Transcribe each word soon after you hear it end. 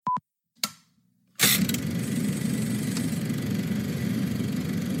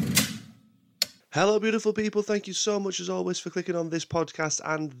Hello, beautiful people. Thank you so much, as always, for clicking on this podcast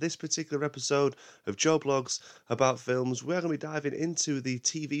and this particular episode of Joe Blogs about films. We're going to be diving into the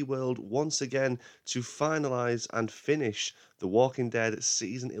TV world once again to finalise and finish The Walking Dead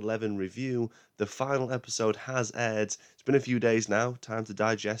Season 11 review. The final episode has aired. It's been a few days now. Time to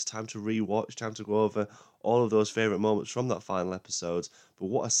digest, time to rewatch, time to go over all of those favourite moments from that final episode. But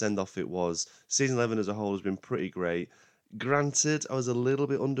what a send-off it was. Season 11 as a whole has been pretty great. Granted, I was a little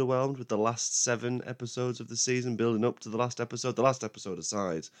bit underwhelmed with the last 7 episodes of the season building up to the last episode. The last episode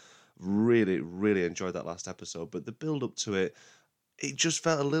aside, really enjoyed that last episode. But the build up to it, it just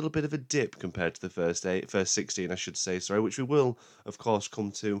felt a little bit of a dip compared to the first 16, I should say, sorry, which we will, of course,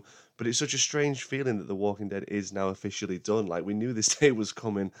 come to. But it's such a strange feeling that The Walking Dead is now officially done. Like, we knew this day was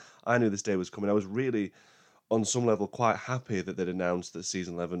coming. I knew this day was coming. I was really, on some level, quite happy that they'd announced that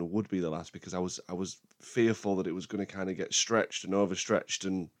season 11 would be the last, because I was fearful that it was going to kind of get stretched and overstretched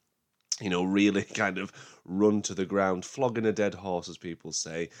and really kind of run to the ground, flogging a dead horse, as people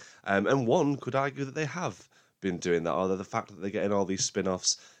say. And one could argue that they have been doing that, although the fact that they're getting all these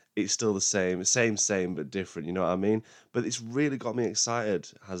spin-offs, it's still the same, but different, you know what I mean? But it's really got me excited,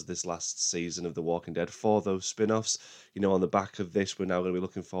 has this last season of The Walking Dead, for those spin-offs. On the back of this, we're now going to be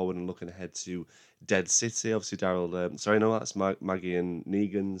looking forward and looking ahead to Dead City. Obviously, that's Maggie and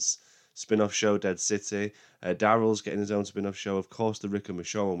Negan's spin-off show, Dead City. Daryl's getting his own spin-off show, of course, the Rick and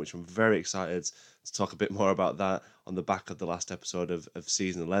Michonne one, which I'm very excited to talk a bit more about that on the back of the last episode of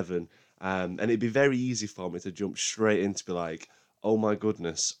season 11. And it'd be very easy for me to jump straight in to be like, oh my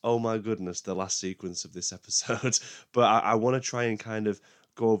goodness, the last sequence of this episode. But I want to try and kind of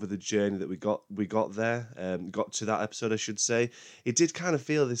go over the journey that we got there, got to that episode, I should say. It did kind of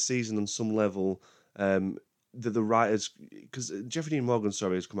feel this season on some level that the writers, because Jeffrey Dean Morgan,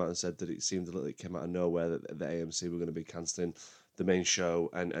 has come out and said that it seemed a little, it came out of nowhere that the AMC were going to be cancelling the main show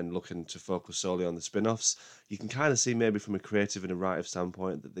and looking to focus solely on the spin-offs. You can kind of see, maybe from a creative and a writer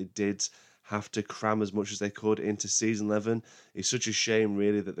standpoint, that they did have to cram as much as they could into season 11. It's such a shame,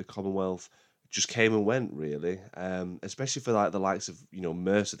 really, that the Commonwealth just came and went, really, especially for like the likes of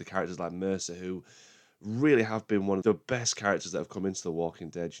Mercer, the characters like Mercer, who really have been one of the best characters that have come into The Walking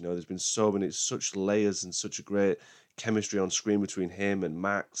Dead. There's been so many, such layers and such a great chemistry on screen between him and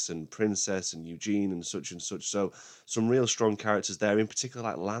Max and Princess and Eugene and such and such. So some real strong characters there, in particular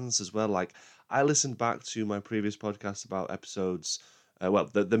like Lance as well. Like, I listened back to my previous podcast about episodes,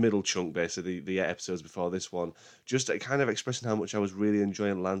 the middle chunk, basically, the 8 episodes before this one, just kind of expressing how much I was really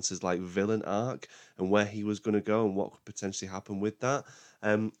enjoying Lance's like villain arc and where he was going to go and what could potentially happen with that.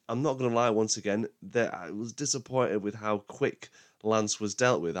 I'm not going to lie, once again, that I was disappointed with how quick Lance was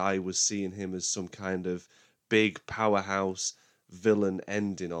dealt with. I was seeing him as some kind of big powerhouse villain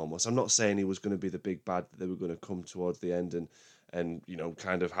ending almost. I'm not saying he was going to be the big bad that they were going to come towards the end and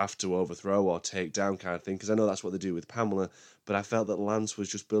kind of have to overthrow or take down kind of thing, because I know that's what they do with Pamela, but I felt that Lance was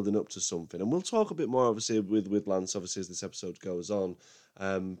just building up to something. And we'll talk a bit more, obviously, with Lance, obviously, as this episode goes on.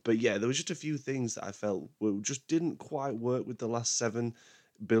 But yeah, there was just a few things that I felt just didn't quite work with the last 7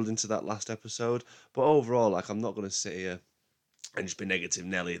 building to that last episode. But overall, like, I'm not going to sit here and just be negative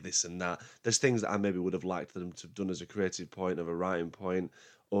Nelly, this and that. There's things that I maybe would have liked them to have done as a creative point, of a writing point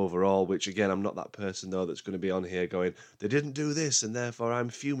overall, which again, I'm not that person though that's going to be on here going, they didn't do this and therefore I'm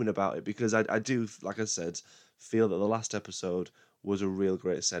fuming about it, because I do, like I said, feel that the last episode was a real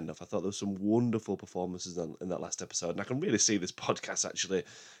great send-off. I thought there were some wonderful performances in that last episode, and I can really see this podcast actually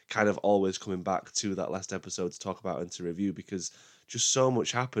kind of always coming back to that last episode to talk about and to review, because just so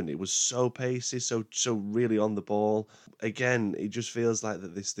much happened. It was so pacey, so really on the ball. Again, it just feels like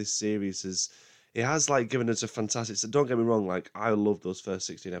that this series has like given us a fantastic. So don't get me wrong, like, I loved those first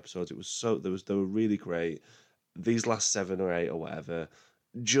 16 episodes. They were really great. These last 7 or 8 or whatever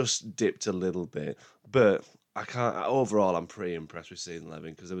just dipped a little bit, but I can't. Overall, I'm pretty impressed with season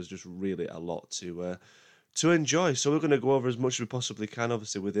 11, because there was just really a lot to enjoy. So we're going to go over as much as we possibly can,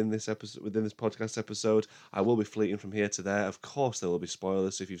 obviously, within this podcast episode. I will be fleeting from here to there. Of course, there will be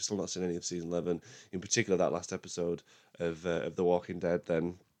spoilers. So if you've still not seen any of season 11, in particular that last episode of The Walking Dead,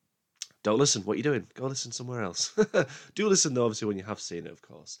 then don't listen. What are you doing? Go listen somewhere else. Do listen, though, obviously, when you have seen it, of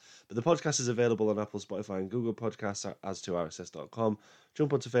course. But the podcast is available on Apple, Spotify, and Google Podcasts, as to RSS.com.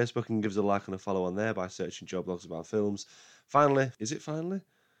 Jump onto Facebook and give us a like and a follow on there by searching Joe Blogs About Films. Finally,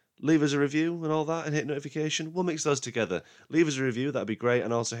 leave us a review and all that, and hit notification. We'll mix those together. Leave us a review, that'd be great,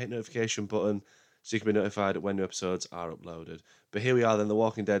 and also hit notification button so you can be notified when new episodes are uploaded. But here we are then, The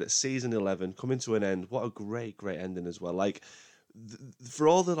Walking Dead Season 11, coming to an end. What a great ending as well. Like, for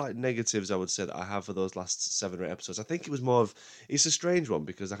all the like negatives I would say that I have for those last 7 or 8 episodes, I think it was more of it's a strange one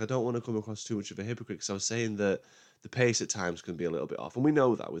because like I don't want to come across too much of a hypocrite because I was saying that the pace at times can be a little bit off, and we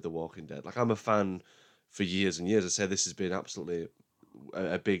know that with The Walking Dead. Like I'm a fan for years and years. I say this has been absolutely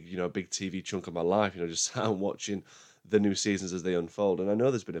a big, a big TV chunk of my life. Just sat and watching the new seasons as they unfold. And I know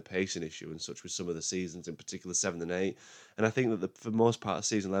there's been a pacing issue and such with some of the seasons, in particular 7 and 8. And I think that for the most part,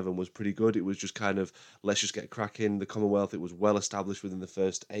 season 11 was pretty good. It was just kind of let's just get cracking. The Commonwealth, it was well established within the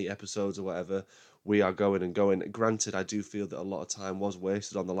first 8 episodes or whatever. We are going and going. Granted, I do feel that a lot of time was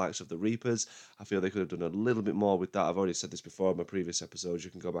wasted on the likes of the Reapers. I feel they could have done a little bit more with that. I've already said this before in my previous episodes.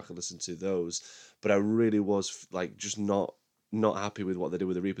 You can go back and listen to those. But I really was like just not happy with what they did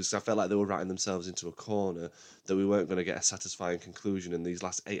with the Reapers because I felt like they were writing themselves into a corner that we weren't going to get a satisfying conclusion in these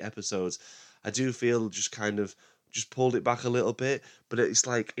last 8 episodes. I do feel just kind of just pulled it back a little bit, but it's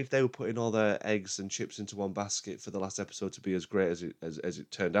like if they were putting all their eggs and chips into one basket for the last episode to be as great as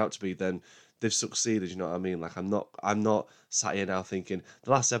it turned out to be, then they've succeeded. You know what I mean? Like I'm not sat here now thinking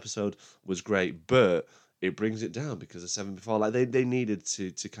the last episode was great, but it brings it down because the 7 before, like they needed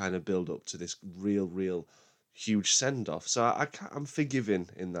to kind of build up to this real huge send off. So I'm forgiving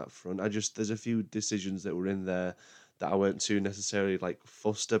in that front. There's a few decisions that were in there that I weren't too necessarily like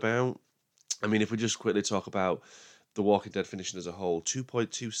fussed about. I mean, if we just quickly talk about The Walking Dead finishing as a whole,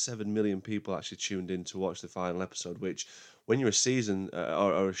 2.27 million people actually tuned in to watch the final episode, which when you're a season,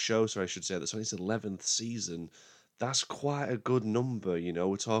 or a show, sorry, I should say, that's only its 11th season, that's quite a good number,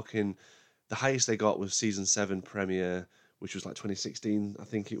 We're talking, the highest they got was season 7 premiere, which was like 2016, I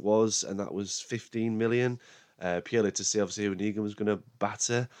think it was, and that was 15 million. Purely to see, obviously, who Negan was going to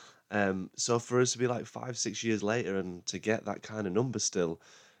batter. So for us to be like 5-6 years later and to get that kind of number still,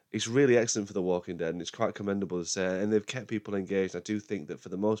 it's really excellent for The Walking Dead, and it's quite commendable to say. And they've kept people engaged. I do think that for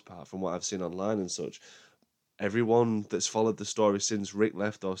the most part, from what I've seen online and such, everyone that's followed the story since Rick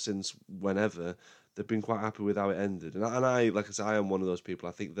left or since whenever, they've been quite happy with how it ended. And I like I said, I am one of those people.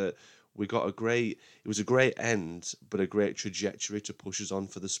 I think that it was a great end, but a great trajectory to push us on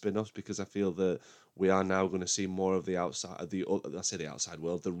for the spin-offs, because I feel that we are now going to see more of the outside, I say the outside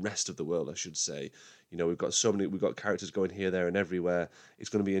world, the rest of the world, I should say. We've got characters going here, there, and everywhere. It's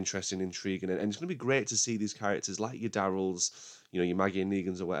going to be interesting, intriguing, and it's going to be great to see these characters like your Darryls, your Maggie and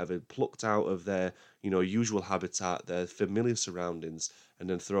Negans or whatever, plucked out of their, usual habitat, their familiar surroundings, and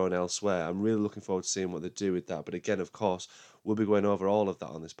then thrown elsewhere. I'm really looking forward to seeing what they do with that. But again, of course, we'll be going over all of that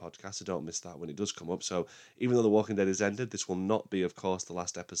on this podcast, so don't miss that when it does come up. So even though The Walking Dead has ended, this will not be, of course, the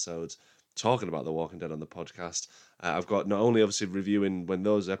last episode talking about The Walking Dead on the podcast. I've got not only obviously reviewing when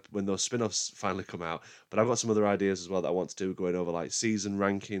those spin-offs finally come out, but I've got some other ideas as well that I want to do, going over like season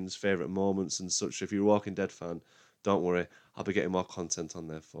rankings, favourite moments and such. So if you're a Walking Dead fan, don't worry, I'll be getting more content on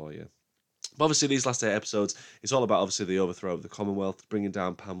there for you. But obviously, these last 8 episodes, it's all about obviously the overthrow of the Commonwealth, bringing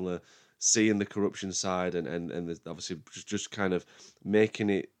down Pamela, seeing the corruption side, and obviously just kind of making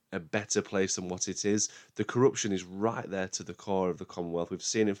it a better place than what it is. The corruption is right there to the core of the Commonwealth. We've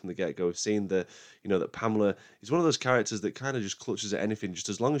seen it from the get-go. We've seen that Pamela is one of those characters that kind of just clutches at anything. Just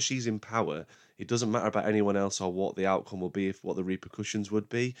as long as she's in power, it doesn't matter about anyone else or what the outcome will be, if what the repercussions would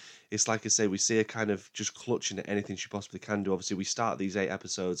be. It's like I say, we see her kind of just clutching at anything she possibly can do. Obviously, we start these 8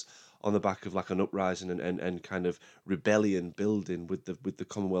 episodes on the back of like an uprising and kind of rebellion building with the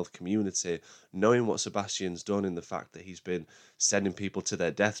Commonwealth community, knowing what Sebastian's done in the fact that he's been sending people to their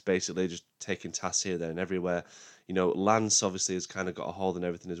deaths, basically just taking tasks here, there, and everywhere. Lance obviously has kind of got a hold on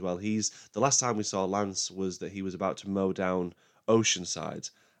everything as well. The last time we saw Lance was that he was about to mow down Oceanside,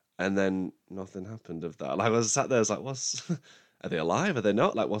 and then nothing happened of that. Like, I was sat there, I was like, what's are they alive? Are they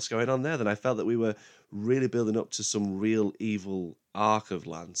not? Like, what's going on there? Then I felt that we were really building up to some real evil arc of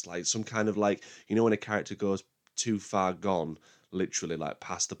Lance, like some kind of like, when a character goes too far gone, literally like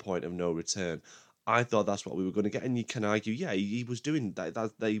past the point of no return. I thought that's what we were going to get, and you can argue, yeah, he was doing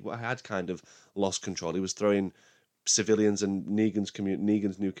that. They had kind of lost control. He was throwing civilians and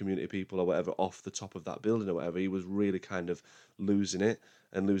Negan's new community people or whatever off the top of that building or whatever. He was really kind of losing it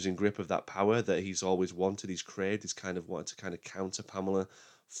and losing grip of that power that he's always wanted. He's craved. He's kind of wanted to kind of counter Pamela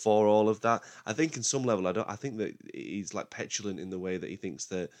for all of that. I think in some level, I think that he's like petulant in the way that he thinks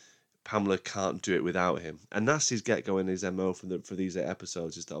that Pamela can't do it without him, and that's his get going. His MO for these 8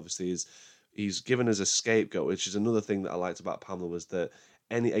 episodes is that obviously he's given us a scapegoat, which is another thing that I liked about Pamela, was that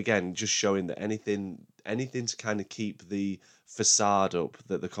just showing that anything to kind of keep the facade up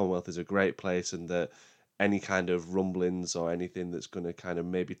that the Commonwealth is a great place, and that any kind of rumblings or anything that's going to kind of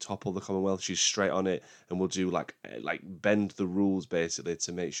maybe topple the Commonwealth, she's straight on it and will do like bend the rules basically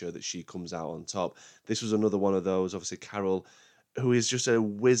to make sure that she comes out on top. This was another one of those. Obviously, Carol who is just a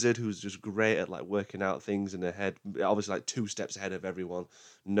wizard, who's just great at like working out things in her head, obviously like 2 steps ahead of everyone,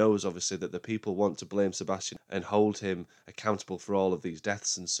 knows obviously that the people want to blame Sebastian and hold him accountable for all of these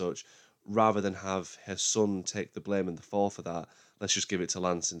deaths and such, rather than have her son take the blame and the fall for that. Let's just give it to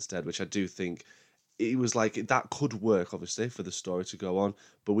Lance instead, which I do think it was like that could work obviously for the story to go on,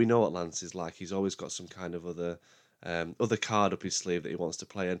 but we know what Lance is like. He's always got some kind of other card up his sleeve that he wants to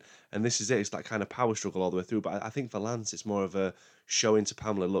play, and this is it. It's that kind of power struggle all the way through. But I think for Lance, it's more of a showing to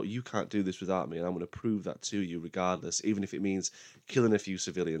Pamela, look, you can't do this without me, and I'm going to prove that to you regardless, even if it means killing a few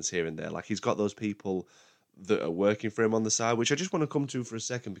civilians here and there. Like, he's got those people that are working for him on the side, which I just want to come to for a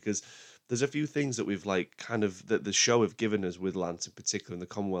second, because there's a few things that we've like kind of that the show have given us with Lance in particular in the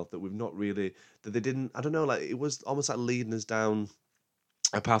Commonwealth that we've not really, that they didn't, I don't know, like it was almost like leading us down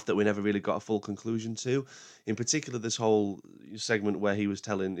a path that we never really got a full conclusion to. In particular, this whole segment where he has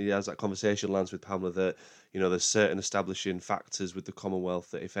that conversation, Lance, with Pamela, that, there's certain establishing factors with the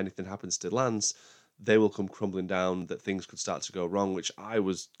Commonwealth that if anything happens to Lance, they will come crumbling down, that things could start to go wrong, which I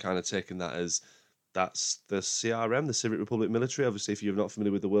was kind of taking that as that's the CRM, the Civic Republic Military. Obviously, if you're not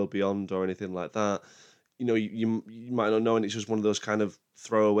familiar with the world beyond or anything like that, you might not know, and it's just one of those kind of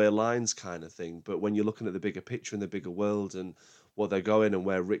throwaway lines kind of thing. But when you're looking at the bigger picture and the bigger world and what they're going and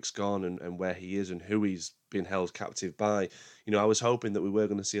where Rick's gone and where he is and who he's been held captive by, I was hoping that we were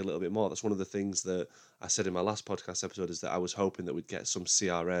going to see a little bit more. That's one of the things that I said in my last podcast episode, is that I was hoping that we'd get some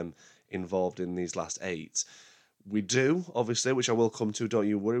CRM involved in these last 8. We do, obviously, which I will come to. Don't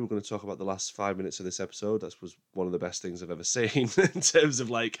you worry. We're going to talk about the last 5 minutes of this episode. That was one of the best things I've ever seen in terms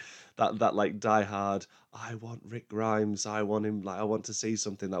of like that like die hard. I want Rick Grimes. I want him. Like, I want to see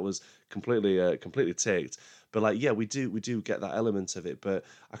something that was completely ticked. But like, yeah, we do get that element of it. But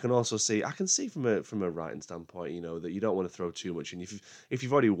I can see from a writing standpoint, that you don't want to throw too much in. If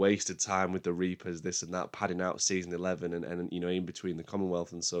you've already wasted time with the Reapers, this and that, padding out season 11 and in between the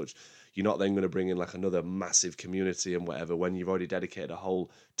Commonwealth and such, you're not then going to bring in like another massive community and whatever when you've already dedicated a whole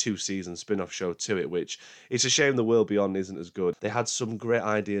 2-season spin-off show to it, which it's a shame the world beyond isn't as good. They had some great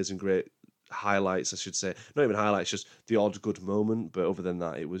ideas and great highlights, I should say. Not even highlights, just the odd good moment. But other than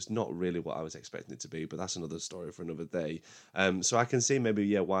that, it was not really what I was expecting it to be. But that's another story for another day. So I can see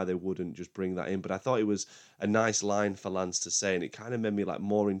maybe, why they wouldn't just bring that in. But I thought it was a nice line for Lance to say, and it kind of made me like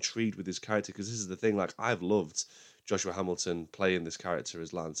more intrigued with his character, because this is the thing, like, I've loved Joshua Hamilton playing this character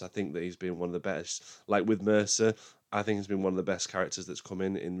as Lance. I think that he's been one of the best. Like with Mercer, I think he's been one of the best characters that's come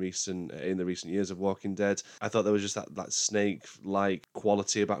in the recent years of Walking Dead. I thought there was just that snake-like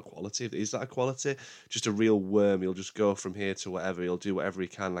quality about quality. Is that a quality? Just a real worm. He'll just go from here to whatever. He'll do whatever he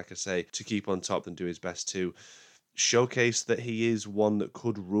can, like I say, to keep on top and do his best to showcase that he is one that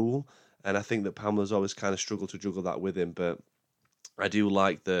could rule. And I think that Pamela's always kind of struggled to juggle that with him. But I do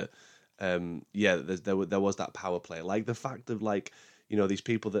like that. There was that power play, like the fact of like, these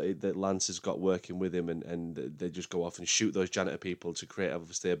people that Lance has got working with him, and they just go off and shoot those janitor people to create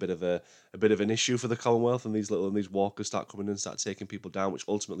obviously a bit of an issue for the Commonwealth, and these walkers start coming in and start taking people down, which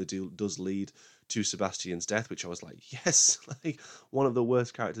ultimately does lead to Sebastian's death, which I was like, yes, like one of the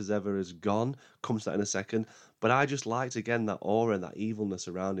worst characters ever is gone. Comes to that in a second. But I just liked again that aura and that evilness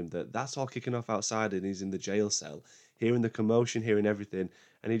around him, that's all kicking off outside and he's in the jail cell, hearing the commotion, hearing everything,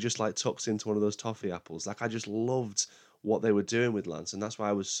 and he just like tucks into one of those toffee apples. Like, I just loved what they were doing with Lance, and that's why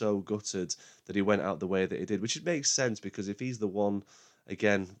I was so gutted that he went out the way that he did, which makes sense, because if he's the one,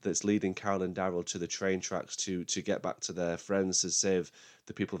 again, that's leading Carol and Daryl to the train tracks to get back to their friends, to save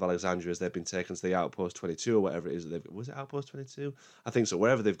the people of Alexandria as they've been taken to the Outpost 22 or whatever it is. Was it Outpost 22? I think so.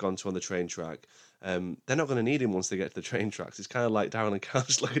 Wherever they've gone to on the train track, they're not going to need him once they get to the train tracks. It's kind of like Daryl and Carl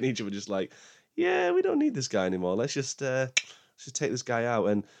just looking at each other just like, yeah, we don't need this guy anymore. Let's just take this guy out.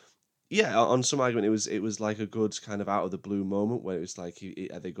 And yeah, on some argument, it was like a good kind of out of the blue moment where it was like,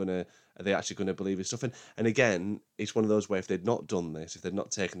 are they actually gonna believe his stuff? And again, it's one of those where if they'd not done this, if they'd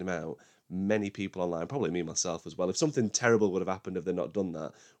not taken him out, many people online, probably me myself as well, if something terrible would have happened if they'd not done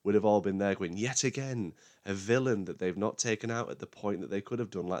that, would have all been there going, yet again, a villain that they've not taken out at the point that they could have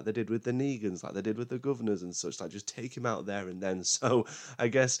done, like they did with the Negans, like they did with the governors and such, like just take him out there and then. So I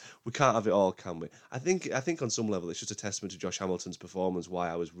guess we can't have it all, can we? I think on some level it's just a testament to Josh Hamilton's performance, why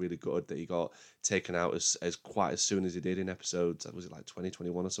I was really good that he got taken out as quite as soon as he did in episodes, was it like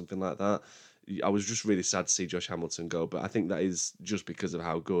 2021 or something like that? I was just really sad to see Josh Hamilton go, but I think that is just because of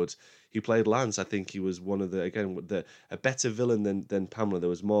how good he played Lance. I think he was one of a better villain than Pamela. There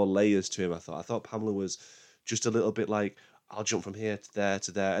was more layers to him, I thought. I thought Pamela was just a little bit like, I'll jump from here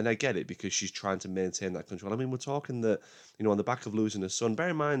to there. And I get it, because she's trying to maintain that control. I mean, we're talking that, on the back of losing her son. Bear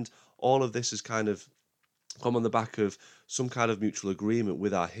in mind, all of this is kind of come on the back of some kind of mutual agreement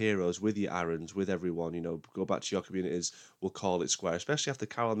with our heroes, with your Aarons, with everyone, go back to your communities, we'll call it square, especially after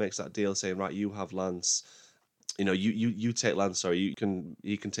Carol makes that deal saying, right, you have Lance, you take Lance, sorry,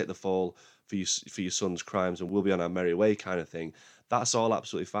 you can take the fall for your son's crimes and we'll be on our merry way kind of thing. That's all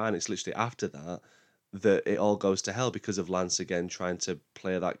absolutely fine. It's literally after that it all goes to hell because of Lance again trying to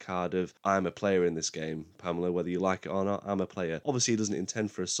play that card of I'm a player in this game, Pamela, whether you like it or not, I'm a player. Obviously he doesn't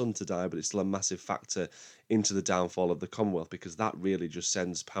intend for his son to die, but it's still a massive factor into the downfall of the Commonwealth because that really just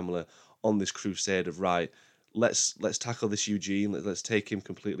sends Pamela on this crusade of right, let's tackle this Eugene, let's take him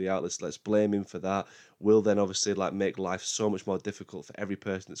completely out, let's blame him for that. We'll then obviously like make life so much more difficult for every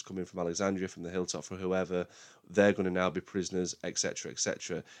person that's coming from Alexandria, from the hilltop, for whoever. They're going to now be prisoners, etc.,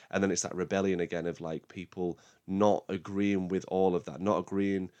 etc. And then it's that rebellion again of like people not agreeing with all of that, not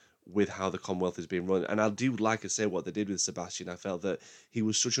agreeing with how the Commonwealth is being run. And I do like to say what they did with Sebastian. I felt that he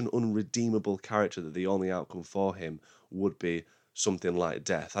was such an unredeemable character that the only outcome for him would be something like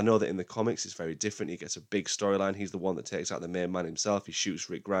death. I know that in the comics it's very different. He gets a big storyline. He's the one that takes out the main man himself. He shoots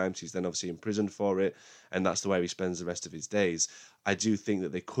Rick Grimes. He's then obviously imprisoned for it, and that's the way he spends the rest of his days. I do think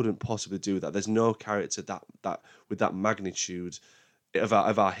that they couldn't possibly do that. There's no character that with that magnitude of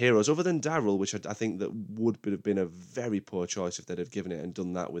our heroes, other than Daryl, which I think that would have been a very poor choice if they'd have given it and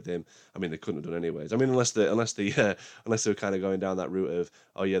done that with him. I mean, they couldn't have done anyways. I mean, unless they were kind of going down that route of,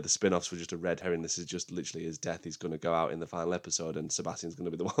 oh yeah, the spin-offs were just a red herring. This is just literally his death. He's going to go out in the final episode, and Sebastian's going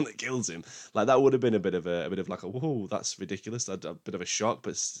to be the one that kills him. Like that would have been a bit of like a whoa, that's ridiculous. A bit of a shock,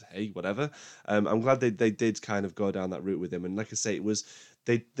 but hey, whatever. I'm glad they did kind of go down that route with him, and like I say, it was.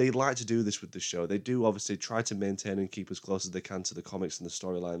 They like to do this with the show. They do obviously try to maintain and keep as close as they can to the comics and the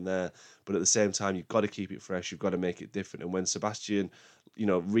storyline there, but at the same time, you've got to keep it fresh. You've got to make it different. And when Sebastian,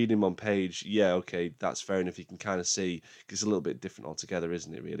 reading him on page, yeah, okay, that's fair enough. You can kind of see it's a little bit different altogether,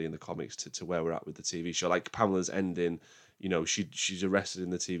 isn't it? Really, in the comics to where we're at with the TV show. Like Pamela's ending, she's arrested in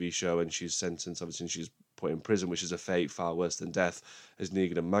the TV show and she's sentenced, obviously, and she's put in prison, which is a fate far worse than death, as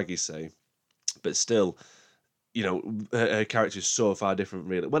Negan and Maggie say. But still, her character is so far different,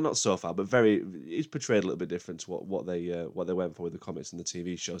 really. Well, not so far, but it's portrayed a little bit different to what they went for with the comics and the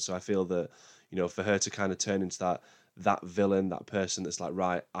TV show. So I feel that, for her to kind of turn into that villain, that person that's like,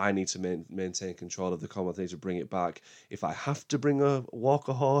 right, I need to maintain control of the Commonwealth, I need to bring it back. If I have to bring a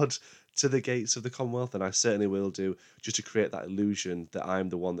Walker Horde to the gates of the Commonwealth, and I certainly will do, just to create that illusion that I'm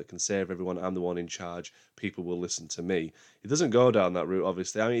the one that can save everyone, I'm the one in charge, people will listen to me. It doesn't go down that route,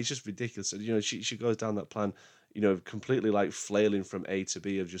 obviously. I mean, it's just ridiculous. She goes down that plan, completely like flailing from A to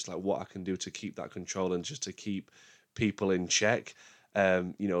B of just like what I can do to keep that control and just to keep people in check.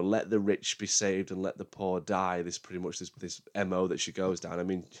 Let the rich be saved and let the poor die. This pretty much this MO that she goes down. I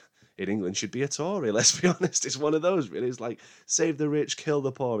mean, in England should be a Tory, let's be honest. It's one of those, really. It's like, save the rich, kill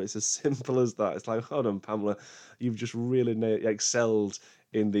the poor. It's as simple as that. It's like, hold on, Pamela, you've just really excelled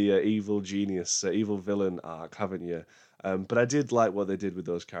in the evil genius, evil villain arc, haven't you? But I did like what they did with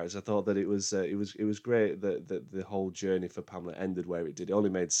those characters. I thought that it was great that the whole journey for Pamela ended where it did. It only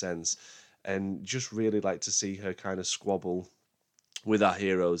made sense, and just really like to see her kind of squabble with our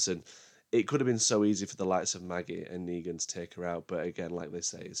heroes. And it could have been so easy for the likes of Maggie and Negan to take her out, but again, like they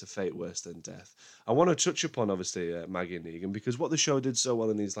say, it's a fate worse than death. I want to touch upon, obviously, Maggie and Negan, because what the show did so well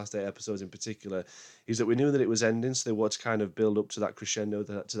in these last 8 episodes in particular is that we knew that it was ending, so they wanted to kind of build up to that crescendo,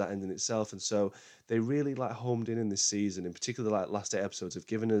 to that ending itself, and so they really like homed in this season, in particular the last 8 episodes, have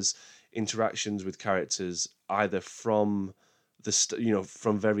given us interactions with characters either from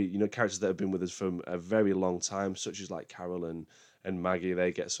from very, characters that have been with us from a very long time, such as like Carol and Maggie.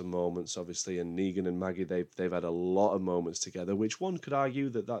 They get some moments, obviously, and Negan and Maggie, they've had a lot of moments together, which one could argue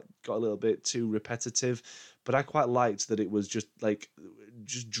that got a little bit too repetitive, but I quite liked that it was just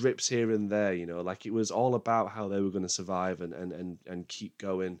drips here and there, like it was all about how they were going to survive and keep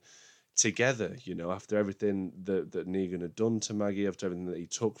going together, after everything that Negan had done to Maggie, after everything that he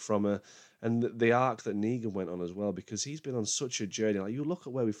took from her, and the arc that Negan went on as well, because he's been on such a journey. Like, you look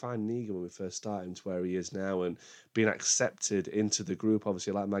at where we find Negan when we first start him to where he is now, and being accepted into the group.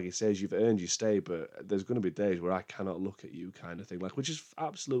 Obviously, like Maggie says, you've earned your stay, but there's going to be days where I cannot look at you, kind of thing. Like, which is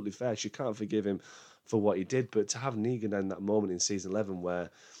absolutely fair. She can't forgive him for what he did, but to have Negan in that moment in season 11 where,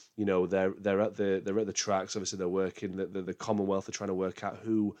 they're at the tracks. Obviously, they're working. The Commonwealth are trying to work out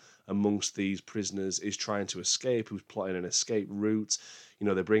who amongst these prisoners is trying to escape, who's plotting an escape route.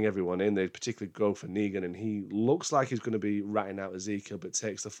 They bring everyone in. They particularly go for Negan, and he looks like he's going to be ratting out Ezekiel, but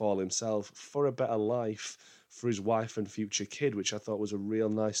takes the fall himself for a better life for his wife and future kid, which I thought was a real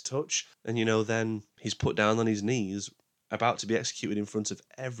nice touch. And then he's put down on his knees, about to be executed in front of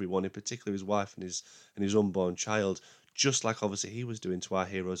everyone, in particular his wife and his unborn child, just like obviously he was doing to our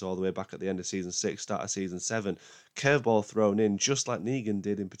heroes all the way back at the end of season 6, start of season 7. Curveball thrown in, just like Negan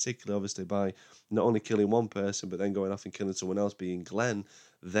did in particular, obviously by not only killing one person, but then going off and killing someone else, being Glenn.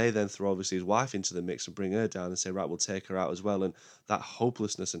 They then throw obviously his wife into the mix and bring her down and say, right, we'll take her out as well. And that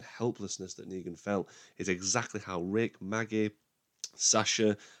hopelessness and helplessness that Negan felt is exactly how Rick, Maggie,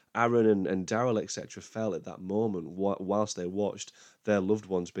 Sasha, Aaron, and Daryl, etc., felt at that moment whilst they watched their loved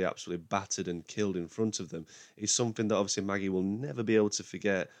ones be absolutely battered and killed in front of them. It's something that obviously Maggie will never be able to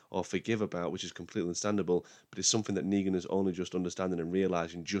forget or forgive about, which is completely understandable, but it's something that Negan is only just understanding and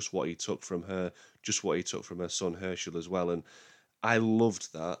realising just what he took from her, just what he took from her son Herschel as well. And I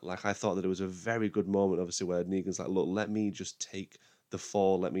loved that. Like, I thought that it was a very good moment, obviously, where Negan's like, look, let me just take the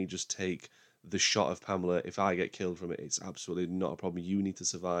fall, let me just take the shot of Pamela. If I get killed from it, it's absolutely not a problem. You need to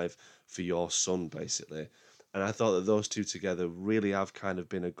survive for your son, basically. And I thought that those two together really have kind of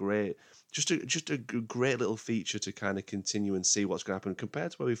been a great, just a great little feature to kind of continue and see what's going to happen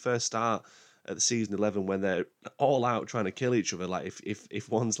compared to where we first start at the season 11 when they're all out trying to kill each other. Like if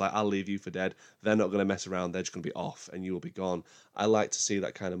one's like, I'll leave you for dead, they're not going to mess around. They're just going to be off and you will be gone. I like to see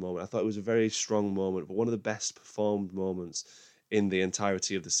that kind of moment. I thought it was a very strong moment, but one of the best performed moments in the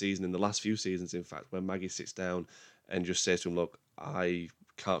entirety of the season, in the last few seasons, in fact, when Maggie sits down and just says to him, look, I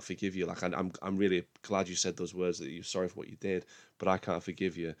can't forgive you. Like, I'm really glad you said those words, that you're sorry for what you did, but I can't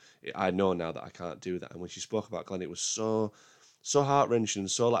forgive you. I know now that I can't do that. And when she spoke about Glenn, it was so heart-wrenching and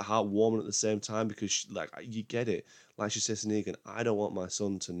so like heartwarming at the same time, because she, like, you get it. Like she says to Negan, I don't want my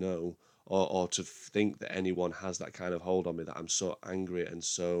son to know or to think that anyone has that kind of hold on me, that I'm so angry and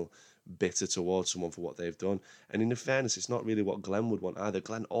so bitter towards someone for what they've done. And in fairness, it's not really what Glenn would want either.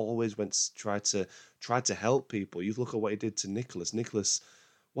 Glenn always tried to help people. You look at what he did to Nicholas. Nicholas,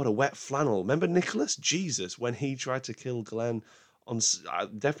 what a wet flannel. Remember Nicholas? Jesus, when he tried to kill Glenn on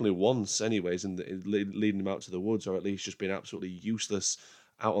definitely once, anyways, and leading him out to the woods, or at least just being absolutely useless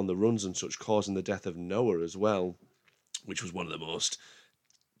out on the runs and such, causing the death of Noah as well, which was one of the most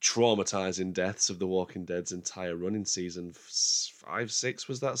traumatizing deaths of The Walking Dead's entire running season. 5, 6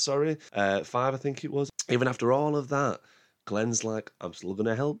 was that? Sorry, 5, I think it was. Even after all of that, Glenn's like, I'm still going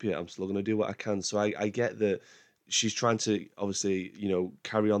to help you. I'm still going to do what I can. So I get that she's trying to obviously,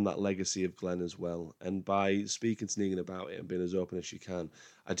 carry on that legacy of Glenn as well. And by speaking to Negan about it and being as open as she can,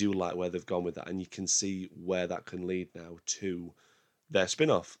 I do like where they've gone with that. And you can see where that can lead now to their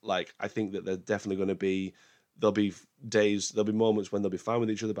spin-off. Like, I think that they're definitely going to be, there'll be moments when they'll be fine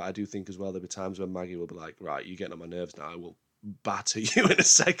with each other, but I do think as well there'll be times when Maggie will be like, right, you're getting on my nerves now, I will batter you in a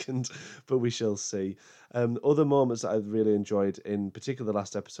second, but we shall see. Other moments that I've really enjoyed, in particular the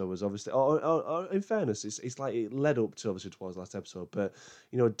last episode, was obviously, in fairness, it's like it led up to obviously towards the last episode, but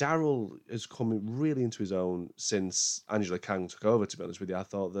Daryl has come really into his own since Angela Kang took over. To be honest with you, I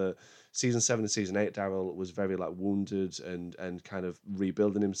thought that season 7 and season 8, Daryl was very like wounded and kind of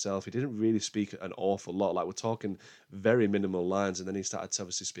rebuilding himself. He didn't really speak an awful lot. Like, we're talking very minimal lines, and then he started to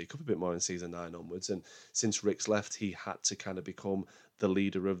obviously speak up a bit more in season 9 onwards. And since Rick's left, he had to kind of become the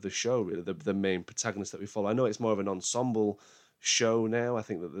leader of the show, really, the main protagonist that we follow. I know it's more of an ensemble show now. I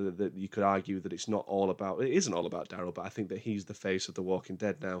think that you could argue that it isn't all about Daryl, but I think that he's the face of The Walking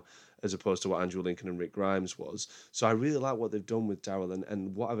Dead now, as opposed to what Andrew Lincoln and Rick Grimes was. So I really like what they've done with Daryl,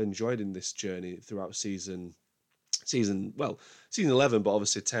 and what I've enjoyed in this journey throughout season 11, but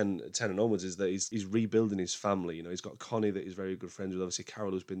obviously 10 and onwards, is that he's rebuilding his family. He's got Connie that he's very good friends with, obviously Carol,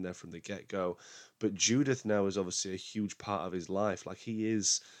 who's been there from the get-go, but Judith now is obviously a huge part of his life. Like, he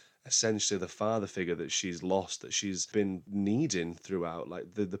is essentially the father figure that she's lost, that she's been needing throughout,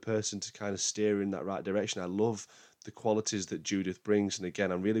 like the person to kind of steer in that right direction. I love the qualities that Judith brings, and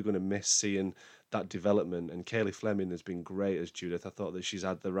again, I'm really going to miss seeing that development. And Kaylee Fleming has been great as Judith. I thought that she's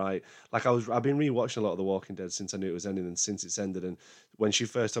had the right, like, I've been rewatching a lot of The Walking Dead since I knew it was ending and since it's ended, and when she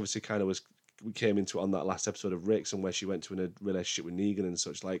first obviously kind of we came into it on that last episode of Rick's, and where she went to in a relationship with Negan and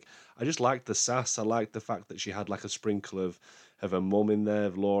such, like, I just liked the sass. I liked the fact that she had like a sprinkle of her mum in there,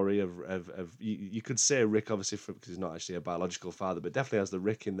 of Laurie, of you could say Rick, obviously, because he's not actually a biological father, but definitely has the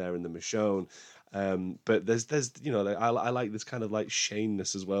Rick in there in the Michonne. But there's I like this kind of like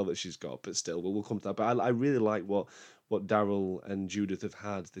Shane-ness as well that she's got, but still, we'll come to that. But I really like what Daryl and Judith have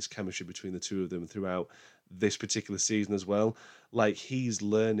had, this chemistry between the two of them throughout this particular season as well. Like, he's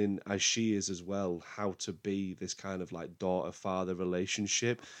learning, as she is as well, how to be this kind of like daughter-father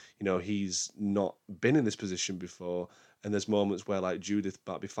relationship. He's not been in this position before, and there's moments where like Judith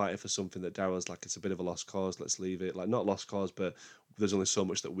might be fighting for something that Daryl's like, it's a bit of a lost cause, let's leave it. Like, not lost cause, but there's only so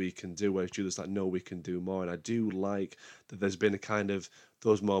much that we can do, whereas Judith's like, no, we can do more. And I do like that there's been a kind of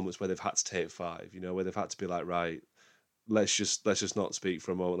those moments where they've had to take 5, where they've had to be like, right, let's just not speak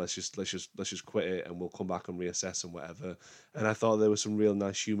for a moment. Let's just quit it, and we'll come back and reassess and whatever. And I thought there were some real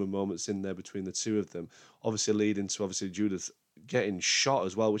nice human moments in there between the two of them. Obviously, leading to obviously Judith getting shot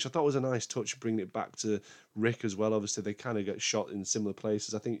as well, which I thought was a nice touch, bringing it back to Rick as well. Obviously, they kind of get shot in similar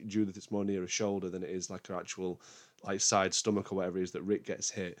places. I think Judith, it's more near a shoulder than it is like her actual like side stomach or whatever it is that Rick gets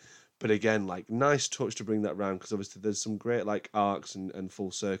hit. But again, like nice touch to bring that round, because obviously there's some great like arcs and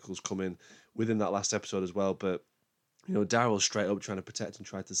full circles coming within that last episode as well. But Daryl's straight up trying to protect and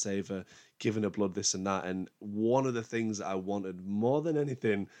try to save her, giving her blood, this and that. And one of the things that I wanted more than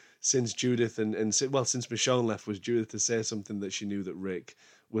anything since Judith since Michonne left, was Judith to say something that she knew that Rick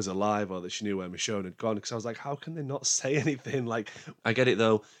was alive, or that she knew where Michonne had gone. Because I was like, how can they not say anything? Like, I get it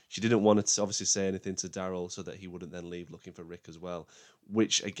though. She didn't want to obviously say anything to Daryl so that he wouldn't then leave looking for Rick as well.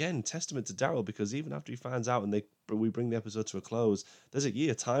 Which again, testament to Daryl, because even after he finds out and we bring the episode to a close, there's a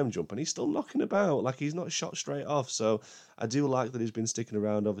year time jump and he's still knocking about. Like, he's not shot straight off. So I do like that he's been sticking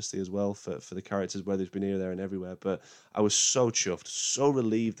around, obviously, as well for the characters, whether he's been here, there, and everywhere. But I was so chuffed, so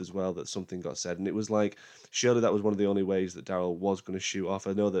relieved as well that something got said. And it was like, surely that was one of the only ways that Daryl was going to shoot off.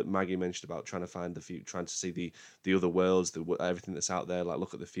 I know that Maggie mentioned about trying to find the future, trying to see the other worlds, everything that's out there, like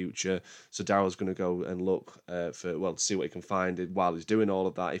look at the future. So Daryl's going to go and look to see what he can find while he's doing all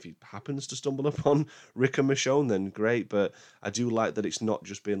of that. If he happens to stumble upon Rick and Michonne, then great. But I do like that it's not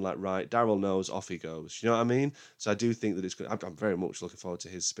just being like, right, Daryl knows, off he goes. You know what I mean? So I do think that it's good. I'm very much looking forward to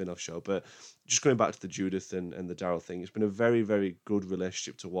his spin-off show. But just going back to the Judith and the Daryl thing, it's been a very, very good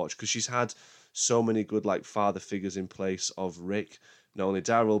relationship to watch, because she's had so many good like father figures in place of Rick. Not only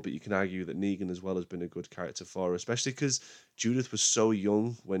Daryl, but you can argue that Negan as well has been a good character for her, especially because Judith was so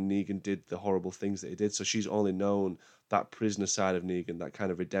young when Negan did the horrible things that he did. So she's only known that prisoner side of Negan, that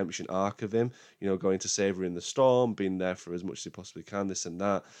kind of redemption arc of him, going to save her in the storm, being there for as much as he possibly can, this and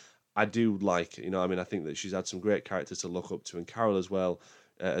that. I do like it, I mean, I think that she's had some great characters to look up to, and Carol as well,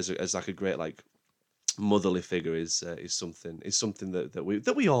 as like a great like motherly figure is something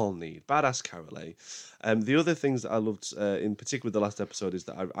that we all need. Badass Carol, eh? The other things that I loved, in particular with the last episode, is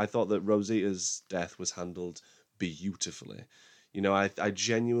that I thought that Rosita's death was handled beautifully. I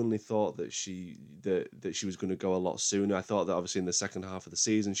genuinely thought that she was going to go a lot sooner. I thought that obviously in the second half of the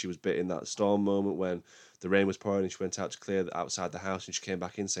season she was bit in that storm moment when the rain was pouring and she went out to clear outside the house, and she came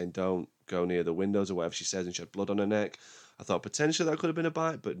back in saying don't go near the windows or whatever she says, and she had blood on her neck. I thought potentially that could have been a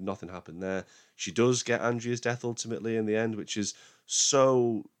bite, but nothing happened there. She does get Andrea's death ultimately in the end, which is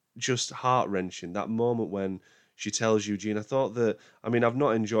so just heart-wrenching. That moment when she tells Eugene, I thought that, I mean, I've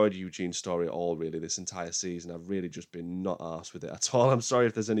not enjoyed Eugene's story at all, really, this entire season. I've really just been not arsed with it at all. I'm sorry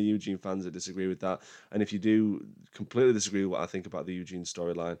if there's any Eugene fans that disagree with that. And if you do completely disagree with what I think about the Eugene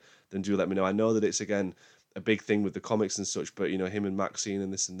storyline, then do let me know. I know that it's, again, a big thing with the comics and such, but, him and Maxine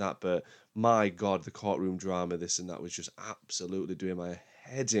and this and that, but my God, the courtroom drama, this and that was just absolutely doing my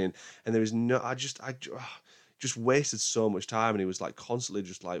head in. And there is no, I just wasted so much time, and he was like constantly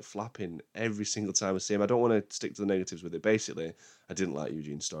just like flapping every single time I see him. I don't want to stick to the negatives with it. Basically, I didn't like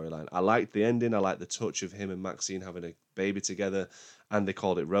Eugene's storyline. I liked the ending. I liked the touch of him and Maxine having a baby together, and they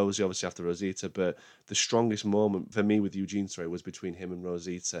called it Rosie, obviously after Rosita. But the strongest moment for me with Eugene's story was between him and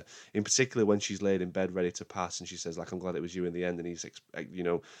Rosita, in particular when she's laid in bed ready to pass, and she says like, "I'm glad it was you in the end," and he's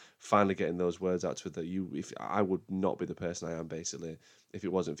finally getting those words out to her that if I would not be the person I am, basically, if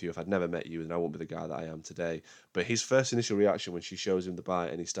it wasn't for you, if I'd never met you, then I wouldn't be the guy that I am today. But his first initial reaction when she shows him the bite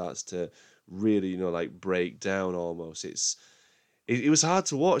and he starts to really, like break down almost, it was hard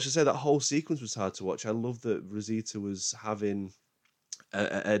to watch. I say that whole sequence was hard to watch. I love that Rosita was having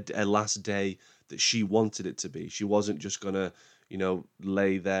a last day that she wanted it to be. She wasn't just gonna,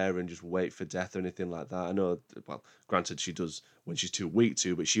 lay there and just wait for death or anything like that. I know, well, granted she does when she's too weak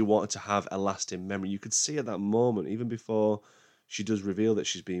to, but she wanted to have a lasting memory. You could see at that moment, even before she does reveal that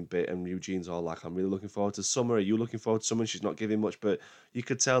she's being bit, and Eugene's all like, I'm really looking forward to summer. Are you looking forward to summer? She's not giving much, but you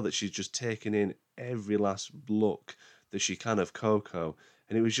could tell that she's just taking in every last look that she can of Coco.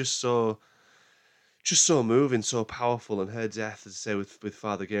 And it was just so moving, so powerful. And her death, as I say, with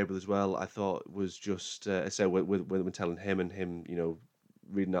Father Gabriel as well, I thought was just, I say, when telling him and him,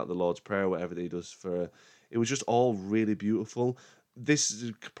 reading out the Lord's Prayer, whatever that he does for her, it was just all really beautiful. This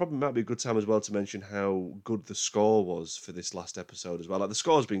probably might be a good time as well to mention how good the score was for this last episode as well. Like, the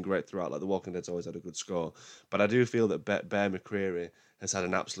score's been great throughout. Like, The Walking Dead's always had a good score, but I do feel that Bear McCreary has had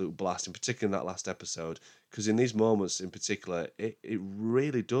an absolute blast, in particular in that last episode, because in these moments in particular, it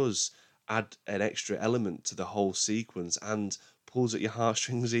really does add an extra element to the whole sequence and pulls at your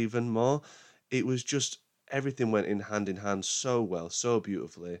heartstrings even more. It was just, everything went in hand so well, so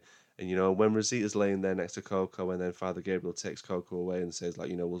beautifully. And when Rosita's laying there next to Coco, and then Father Gabriel takes Coco away and says,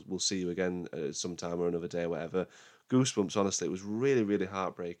 like, we'll see you again sometime or another day or whatever, goosebumps, honestly. It was really, really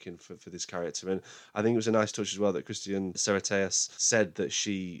heartbreaking for this character. And I think it was a nice touch as well that Christian Serrateas said that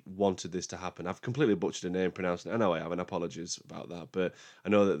she wanted this to happen. I've completely butchered her name pronouncing it. I know I have, and apologies about that. But I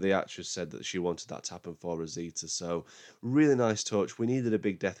know that the actress said that she wanted that to happen for Rosita. So really nice touch. We needed a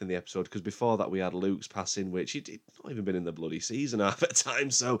big death in the episode because before that we had Luke's passing, which he'd not even been in the bloody season half at time.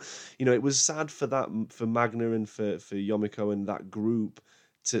 So, it was sad for that, for Magna and for Yomiko and that group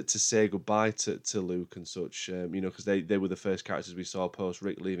to say goodbye to Luke and such, because they were the first characters we saw post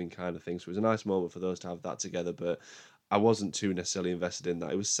Rick leaving kind of thing. So it was a nice moment for those to have that together, but I wasn't too necessarily invested in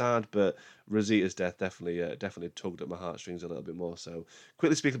that. It was sad, but Rosita's death definitely tugged at my heartstrings a little bit more. So,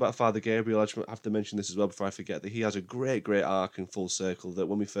 quickly speaking about Father Gabriel, I just have to mention this as well before I forget that he has a great arc in Full Circle. That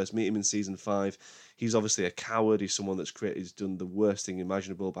when we first meet him in season 5, he's obviously a coward. He's someone he's done the worst thing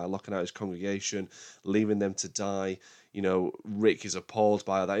imaginable by locking out his congregation, leaving them to die. Rick is appalled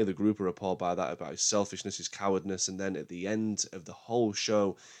by that. The group are appalled by that, about his selfishness, his cowardness. And then at the end of the whole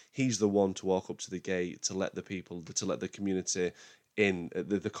show, he's the one to walk up to the gate to let the community in,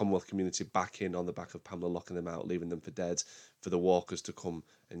 the Commonwealth community back in on the back of Pamela locking them out, leaving them for dead, for the walkers to come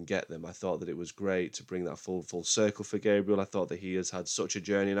and get them. I thought that it was great to bring that full circle for Gabriel. I thought that he has had such a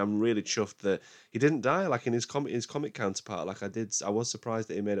journey, and I'm really chuffed that he didn't die like in his comic counterpart. Like I was surprised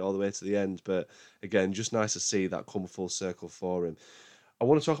that he made it all the way to the end, but again, just nice to see that come full circle for him. I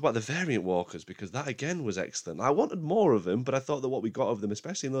want to talk about the variant walkers because that again was excellent. I wanted more of them, but I thought that what we got of them,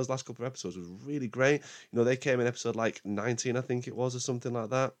 especially in those last couple of episodes, was really great. They came in episode like 19, I think it was, or something like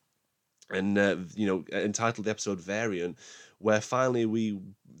that, and entitled the episode Variant, where finally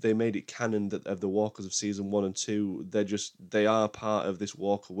they made it canon that of the walkers of season 1 and 2, they are part of this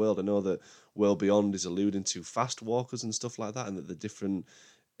walker world. I know that World Beyond is alluding to fast walkers and stuff like that, and that the different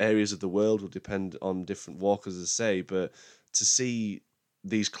areas of the world will depend on different walkers, as I say, but to see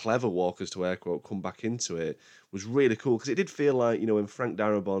these clever walkers, to air quote, come back into it was really cool, because it did feel like, when Frank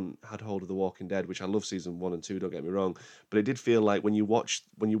Darabont had hold of The Walking Dead, which I love season 1 and 2, don't get me wrong, but it did feel like when you watch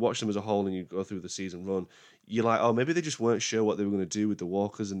them as a whole and you go through the season run, you're like, oh, maybe they just weren't sure what they were going to do with the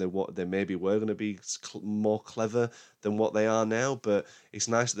walkers, and they maybe were going to be more clever than what they are now. But it's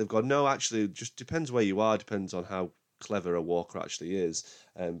nice that they've gone, no, actually, it just depends where you are, depends on how clever a walker actually is.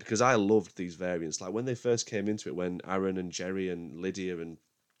 Because I loved these variants. Like when they first came into it, when Aaron and Jerry and Lydia and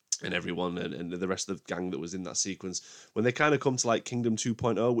everyone and the rest of the gang that was in that sequence, when they kind of come to like Kingdom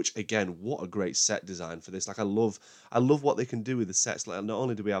 2.0, which again, what a great set design for this. Like I love what they can do with the sets. Like not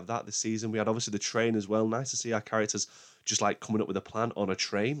only do we have that this season, we had obviously the train as well. Nice to see our characters just like coming up with a plan on a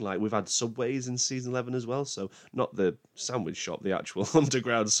train. Like we've had subways in season 11 as well, so not the sandwich shop, the actual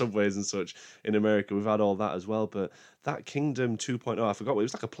underground subways and such in America. We've had all that as well, but that Kingdom 2.0, I forgot, it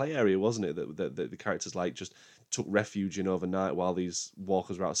was like a play area, wasn't it, that the characters like just took refuge in overnight while these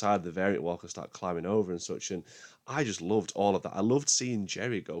walkers were outside. The variant walkers start climbing over and such, and I just loved all of that. I loved seeing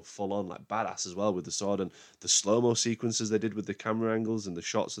Jerry go full on like badass as well with the sword, and the slow-mo sequences they did with the camera angles and the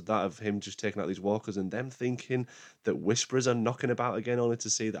shots of that, of him just taking out these walkers and them thinking that whisperers are knocking about again, only to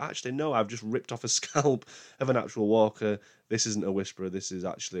see that actually no, I've just ripped off a scalp of an actual walker. This isn't a whisperer, this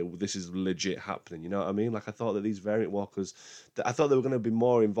is legit happening, you know what I mean? Like I thought that these variant walkers, I thought they were going to be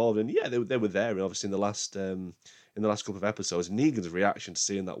more involved, and yeah, they were there, and obviously in the last couple of episodes, Negan's reaction to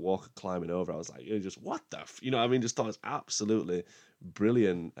seeing that walker climbing over, I was like, just what the you know what I mean? Just thought it was absolutely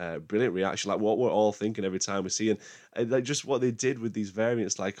brilliant reaction, like what we're all thinking every time we see, and like just what they did with these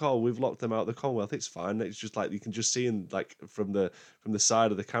variants, like, oh, we've locked them out of the Commonwealth, it's fine. It's just like you can just see in like from the side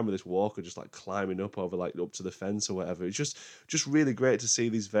of the camera, this walker just like climbing up over like up to the fence or whatever. It's just really great to see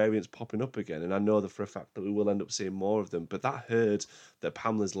these variants popping up again, and I know that for a fact that we will end up seeing more of them. But that herd that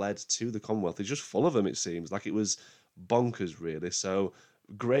Pamela's led to the Commonwealth is just full of them. It seems like it was bonkers, really. So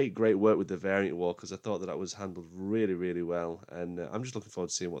great work with the variant walkers. I thought that was handled really, really well, and I'm just looking forward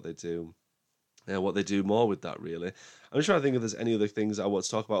to seeing what they do. What they do more with that, really. I'm just trying to think if there's any other things I want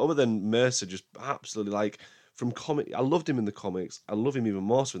to talk about other than Mercer. Just absolutely like from comic, I loved him in the comics. I love him even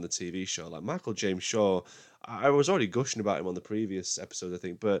more so in the TV show. Like Michael James Shaw, I was already gushing about him on the previous episode, I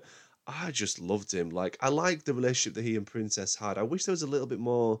think, but I just loved him. Like I liked the relationship that he and Princess had. I wish there was a little bit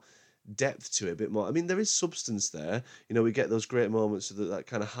more depth to it, a bit more. I mean, there is substance there. We get those great moments of that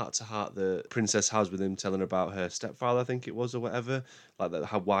kind of heart to heart that Princess has with him, telling her about her stepfather, I think it was, or whatever, like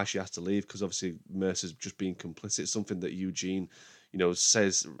that, why she has to leave, because obviously Mercer's just being complicit. Something that Eugene,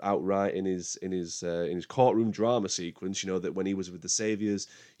 says outright in his courtroom drama sequence, that when he was with the Saviors,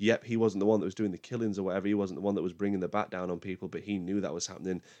 yep, he wasn't the one that was doing the killings or whatever. He wasn't the one that was bringing the bat down on people, but he knew that was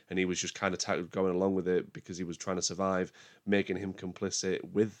happening, and he was just kind of going along with it because he was trying to survive, making him complicit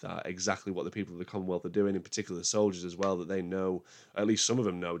with that. Exactly what the people of the Commonwealth are doing, in particular the soldiers as well, that they know, at least some of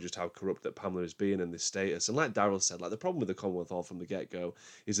them know, just how corrupt that Pamela is being and this status. And like Daryl said, like the problem with the Commonwealth all from the get-go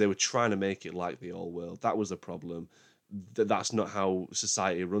is they were trying to make it like the old world. That was the problem. That's not how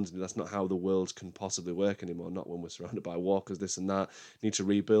society runs. That's not how the world can possibly work anymore. Not when we're surrounded by walkers, this and that. Need to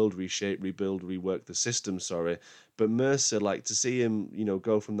rebuild, reshape, rebuild, rework the system. Sorry, but Mercer, like to see him,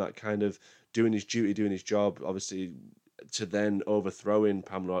 go from that kind of doing his duty, doing his job, obviously, to then overthrowing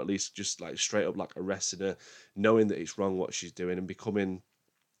Pamela, or at least just like straight up like arresting her, knowing that it's wrong what she's doing, and becoming,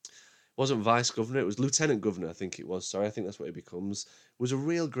 wasn't vice governor, it was lieutenant governor, I think it was. Sorry, I think that's what he becomes. It was a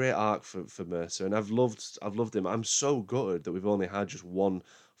real great arc for Mercer, and I've loved him. I'm so gutted that we've only had just one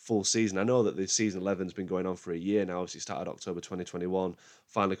full season. I know that the season 11's been going on for a year now. Obviously, it started October 2021,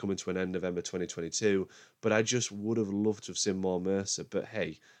 finally coming to an end November 2022. But I just would have loved to have seen more Mercer. But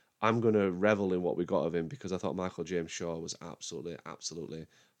hey, I'm gonna revel in what we got of him because I thought Michael James Shaw was absolutely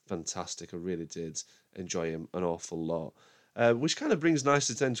fantastic. I really did enjoy him an awful lot. Which kind of brings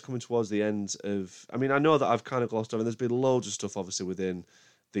nicely then to coming towards the end of. I mean, I know that I've kind of glossed over. There's been loads of stuff, obviously, within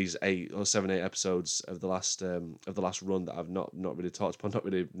these 8 episodes of the last run that I've not really talked upon,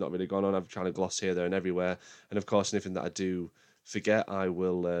 not really gone on. I've trying to gloss here, there, and everywhere. And of course, anything that I do forget, I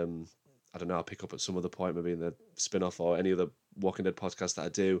will. I don't know. I'll pick up at some other point, maybe in the spin-off or any other Walking Dead podcast that I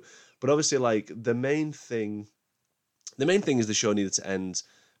do. But obviously, like the main thing is the show needed to end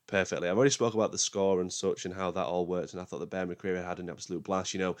perfectly. I've already spoke about the score and such and how that all worked, and I thought that Bear McCreary had an absolute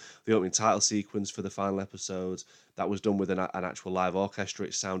blast. The opening title sequence for the final episode, that was done with an actual live orchestra.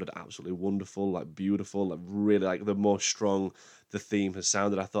 It sounded absolutely wonderful, like beautiful, like really like the more strong the theme has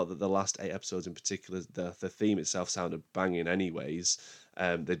sounded. I thought that the last 8 episodes in particular, the theme itself sounded banging anyways.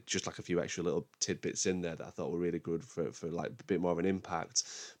 They're just like a few extra little tidbits in there that I thought were really good for like a bit more of an impact.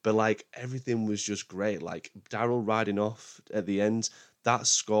 But like everything was just great. Like Daryl riding off at the end, that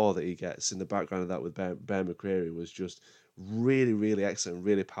score that he gets in the background of that with Bear McCreary was just really, really excellent,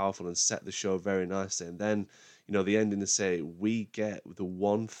 really powerful, and set the show very nicely. And then, the ending to say, we get the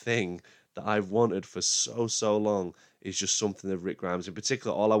one thing that I've wanted for so long is just something of Rick Grimes. In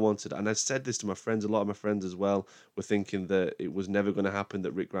particular, all I wanted, and I said this to my friends, a lot of my friends as well, were thinking that it was never going to happen,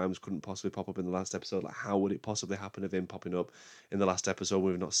 that Rick Grimes couldn't possibly pop up in the last episode. Like, how would it possibly happen of him popping up in the last episode?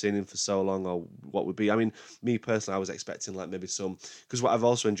 We've not seen him for so long, or what would be? I mean, me personally, I was expecting like maybe some, because what I've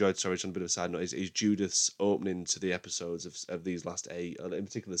also enjoyed, sorry, it's on a bit of a side note, is Judith's opening to the episodes of these last 8, in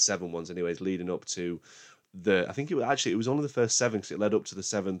particular the 7 ones anyways, leading up to I think it was only the first 7 because it led up to the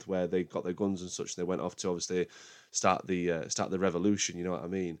 7th where they got their guns and such. And they went off to obviously start the revolution. You know what I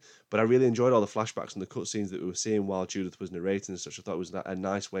mean? But I really enjoyed all the flashbacks and the cutscenes that we were seeing while Judith was narrating and such. I thought it was a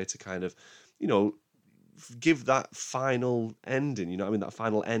nice way to kind of, give that final ending, that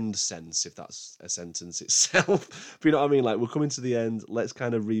final end sense, if that's a sentence itself. But you know what I mean? Like, we're coming to the end, let's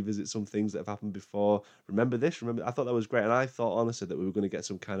kind of revisit some things that have happened before. Remember this, I thought that was great. And I thought, honestly, that we were going to get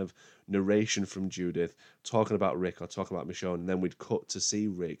some kind of narration from Judith talking about Rick or talking about Michonne, and then we'd cut to see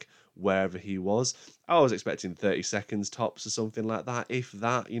Rick wherever he was. I was expecting 30 seconds tops or something like that, if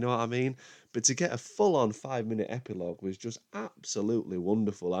that, you know what I mean? But to get a full-on 5-minute epilogue was just absolutely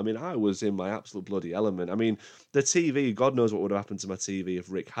wonderful. I mean, I was in my absolute bloody element. I mean, the TV, God knows what would have happened to my TV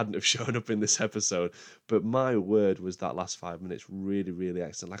if Rick hadn't have shown up in this episode. But my word, was that last 5 minutes really, really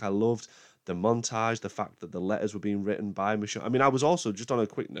excellent. Like, I loved the montage, the fact that the letters were being written by Michonne. I mean, I was also, just on a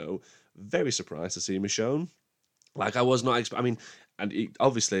quick note, very surprised to see Michonne. Like, I was not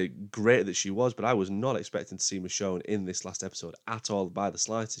obviously great that she was, but I was not expecting to see Michonne in this last episode at all by the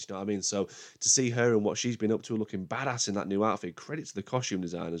slightest, you know what I mean? So to see her and what she's been up to, looking badass in that new outfit, credit to the costume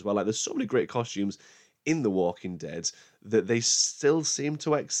design as well. Like, there's so many great costumes in The Walking Dead that they still seem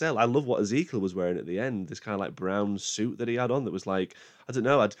to excel. I love what Ezekiel was wearing at the end, this kind of like brown suit that he had on that was like, I don't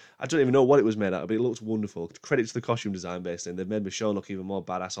know, I don't even know what it was made out of, but it looked wonderful. Credit to the costume design basically, and they've made Michonne look even more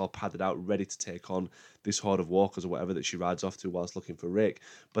badass, all padded out, ready to take on this horde of walkers or whatever that she rides off to whilst looking for Rick.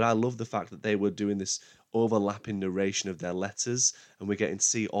 But I love the fact that they were doing this overlapping narration of their letters, and we're getting to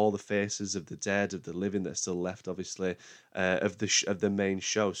see all the faces of the dead, of the living that are still left, obviously, of the main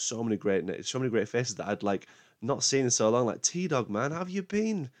show. So many great faces that I'd like not seen in so long. Like, T-Dog, man, how have you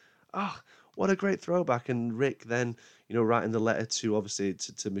been? Oh, what a great throwback. And Rick then, writing the letter to, obviously,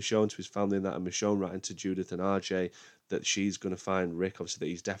 to Michonne, to his family, and that, and Michonne writing to Judith and RJ that she's going to find Rick, obviously,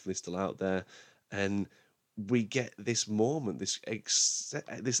 that he's definitely still out there. And we get this moment, this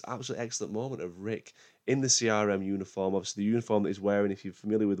absolutely excellent moment of Rick in the CRM uniform. Obviously, the uniform that he's wearing, if you're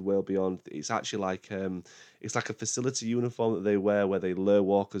familiar with World Beyond, it's actually it's like a facility uniform that they wear where they lure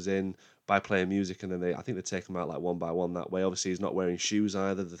walkers in by playing music, and then I think they take them out like one by one that way. Obviously, he's not wearing shoes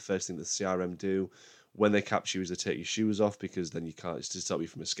either. The first thing that the CRM do when they capture you is they take your shoes off, because then you can't, it's to stop you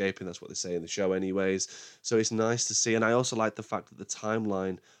from escaping. That's what they say in the show anyways. So it's nice to see. And I also like the fact that the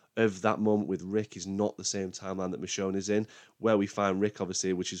timeline of that moment with Rick is not the same timeline that Michonne is in. Where we find Rick,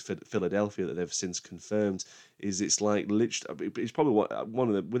 obviously, which is Philadelphia, that they've since confirmed, is it's like literally, it's probably one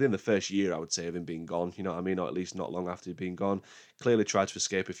of the, within the first year, I would say, of him being gone, you know what I mean, or at least not long after he'd been gone. Clearly tried to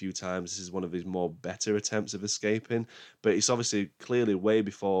escape a few times. This is one of his more better attempts of escaping, but it's obviously clearly way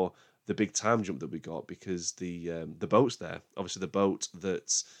before the big time jump that we got, because the boat's there. Obviously, the boat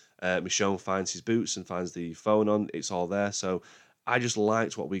that Michonne finds his boots and finds the phone on, it's all there. So I just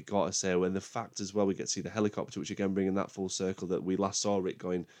liked what we got to say, and the fact as well we get to see the helicopter, which again bringing that full circle, that we last saw Rick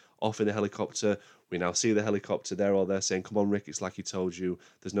going off in a helicopter. We now see the helicopter there, all there saying, "Come on, Rick, it's like he told you.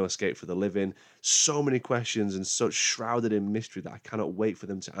 There's no escape for the living." So many questions and such shrouded in mystery that I cannot wait for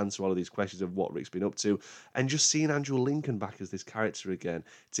them to answer all of these questions of what Rick's been up to, and just seeing Andrew Lincoln back as this character again,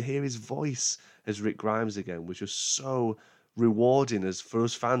 to hear his voice as Rick Grimes again was just so rewarding as for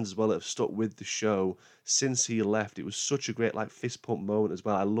us fans as well that have stuck with the show since he left. It was such a great like fist pump moment as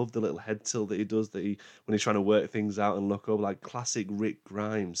well. I love the little head tilt that he does, that he when he's trying to work things out and look up, like classic Rick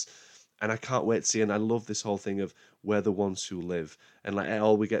Grimes. And I can't wait to see, and I love this whole thing of "we're the ones who live," and like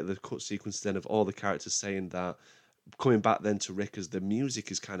all we get the cut sequence then of all the characters saying that, coming back then to Rick as the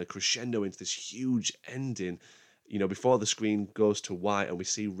music is kind of crescendo into this huge ending, you know, before the screen goes to white and we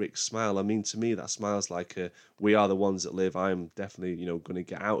see Rick smile. I mean, to me, that smile's like we are the ones that live. I'm definitely, you know, going to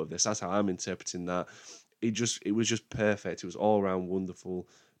get out of this. That's how I'm interpreting that. It was just perfect. It was all around wonderful.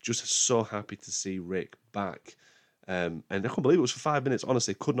 Just so happy to see Rick back. And I can't believe it was for 5 minutes.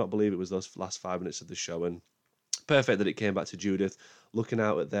 Honestly, could not believe it was those last 5 minutes of the show. And perfect that it came back to Judith, looking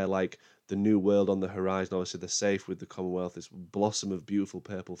out at their like the new world on the horizon. Obviously, they're safe with the Commonwealth, this blossom of beautiful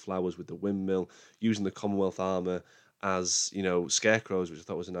purple flowers with the windmill, using the Commonwealth armor as, you know, scarecrows, which I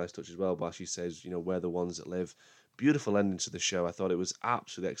thought was a nice touch as well. But she says, you know, we're the ones that live. Beautiful ending to the show. I thought it was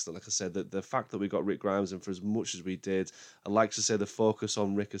absolutely excellent. Like I said, the fact that we got Rick Grimes, and for as much as we did, I like to say the focus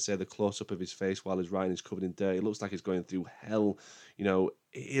on Rick, I say the close up of his face while his writing is covered in dirt. It looks like he's going through hell. You know,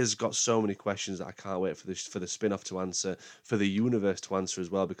 he has got so many questions that I can't wait for the spin-off to answer, for the universe to answer as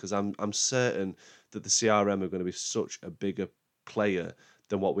well, because I'm certain that the CRM are going to be such a bigger player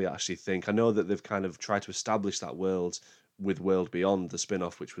than what we actually think. I know that they've kind of tried to establish that world with World Beyond, the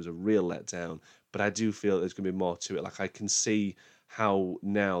spin-off, which was a real letdown, but I do feel there's going to be more to it. Like, I can see how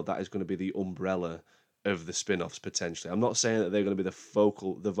now that is going to be the umbrella of the spin-offs potentially. I'm not saying that they're going to be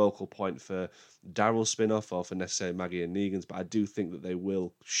the vocal point for Daryl's spin-off or for necessarily Maggie and Negan's, but I do think that they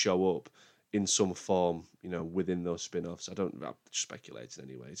will show up in some form, you know, within those spin-offs. I'm just speculating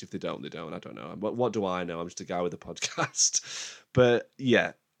anyways. If they don't, they don't. I don't know. But what do I know? I'm just a guy with a podcast. But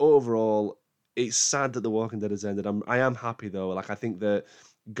yeah, overall, it's sad that The Walking Dead has ended. I am happy though. Like, I think that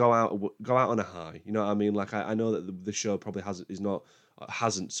go out on a high. You know what I mean? Like, I know that the show probably hasn't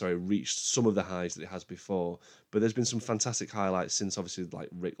reached some of the highs that it has before, but there's been some fantastic highlights since obviously like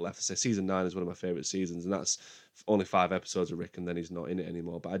Rick left. I say season 9 is one of my favorite seasons, and that's only 5 episodes of Rick, and then he's not in it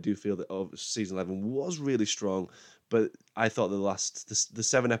anymore. But I do feel that season 11 was really strong. But I thought the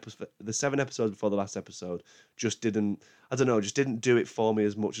 7 episodes before the last episode just didn't, I don't know, just didn't do it for me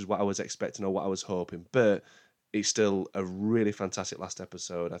as much as what I was expecting or what I was hoping. But it's still a really fantastic last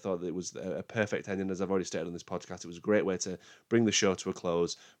episode. I thought that it was a perfect ending, as I've already stated on this podcast. It was a great way to bring the show to a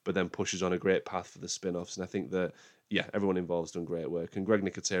close, but then pushes on a great path for the spin-offs. And I think that, yeah, everyone involved has done great work. And Greg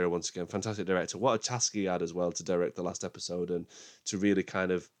Nicotero, once again, fantastic director. What a task he had as well to direct the last episode and to really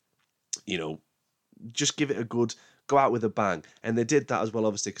kind of, you know, just give it a good go out with a bang. And they did that as well,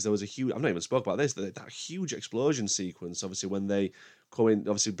 obviously, because there was a huge, I've not even spoke about this, that huge explosion sequence, obviously, when they come in,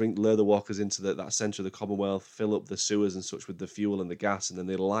 obviously lure the walkers into that centre of the Commonwealth, fill up the sewers and such with the fuel and the gas, and then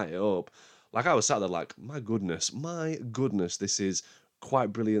they light it up. Like, I was sat there like, my goodness, this is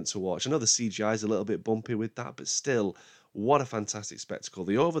quite brilliant to watch. I know the CGI is a little bit bumpy with that, but still, what a fantastic spectacle.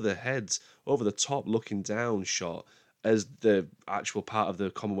 The over the top looking down shot as the actual part of the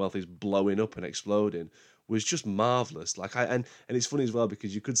Commonwealth is blowing up and exploding was just marvelous. Like, and it's funny as well,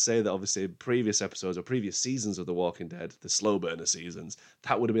 because you could say that obviously previous episodes or previous seasons of The Walking Dead, the slow burner seasons,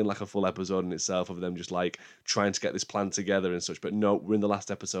 that would have been like a full episode in itself of them just like trying to get this plan together and such. But no, we're in the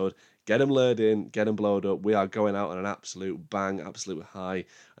last episode. Get them lured in, get them blowed up. We are going out on an absolute bang, absolute high.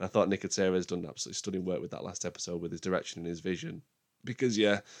 And I thought Nicotero has done absolutely stunning work with that last episode with his direction and his vision. Because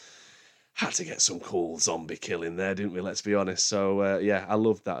yeah, had to get some cool zombie killing there, didn't we? Let's be honest. So yeah, I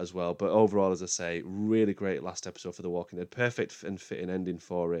loved that as well. But overall, as I say, really great last episode for The Walking Dead. Perfect and fitting ending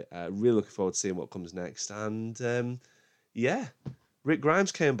for it. Really looking forward to seeing what comes next. And yeah, Rick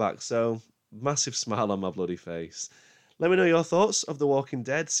Grimes came back, so massive smile on my bloody face. Let me know your thoughts of The Walking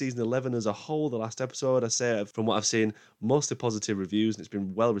Dead season 11 as a whole. The last episode, I say, from what I've seen, mostly positive reviews, and it's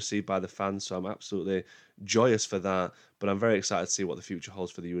been well received by the fans. So I'm absolutely joyous for that. But I'm very excited to see what the future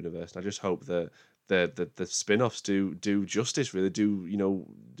holds for the universe. And I just hope that the spin-offs do justice, really do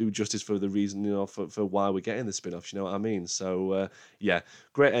justice for the reason, for why we're getting the spin-offs, you know what I mean? So yeah,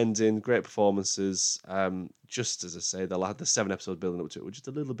 great ending, great performances. Just as I say, the 7 episodes building up to it were just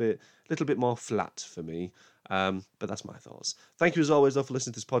a little bit more flat for me. But that's my thoughts. Thank you as always, though, for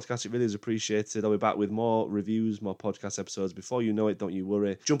listening to this podcast. It really is appreciated. I'll be back with more reviews, more podcast episodes. Before you know it, don't you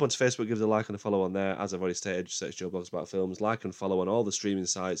worry. Jump onto Facebook, give us a like and a follow on there. As I've already stated, just search Joe Blogs About Films. Like and follow on all the streaming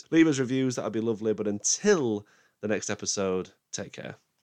sites. Leave us reviews, that'd be lovely. But until the next episode, take care.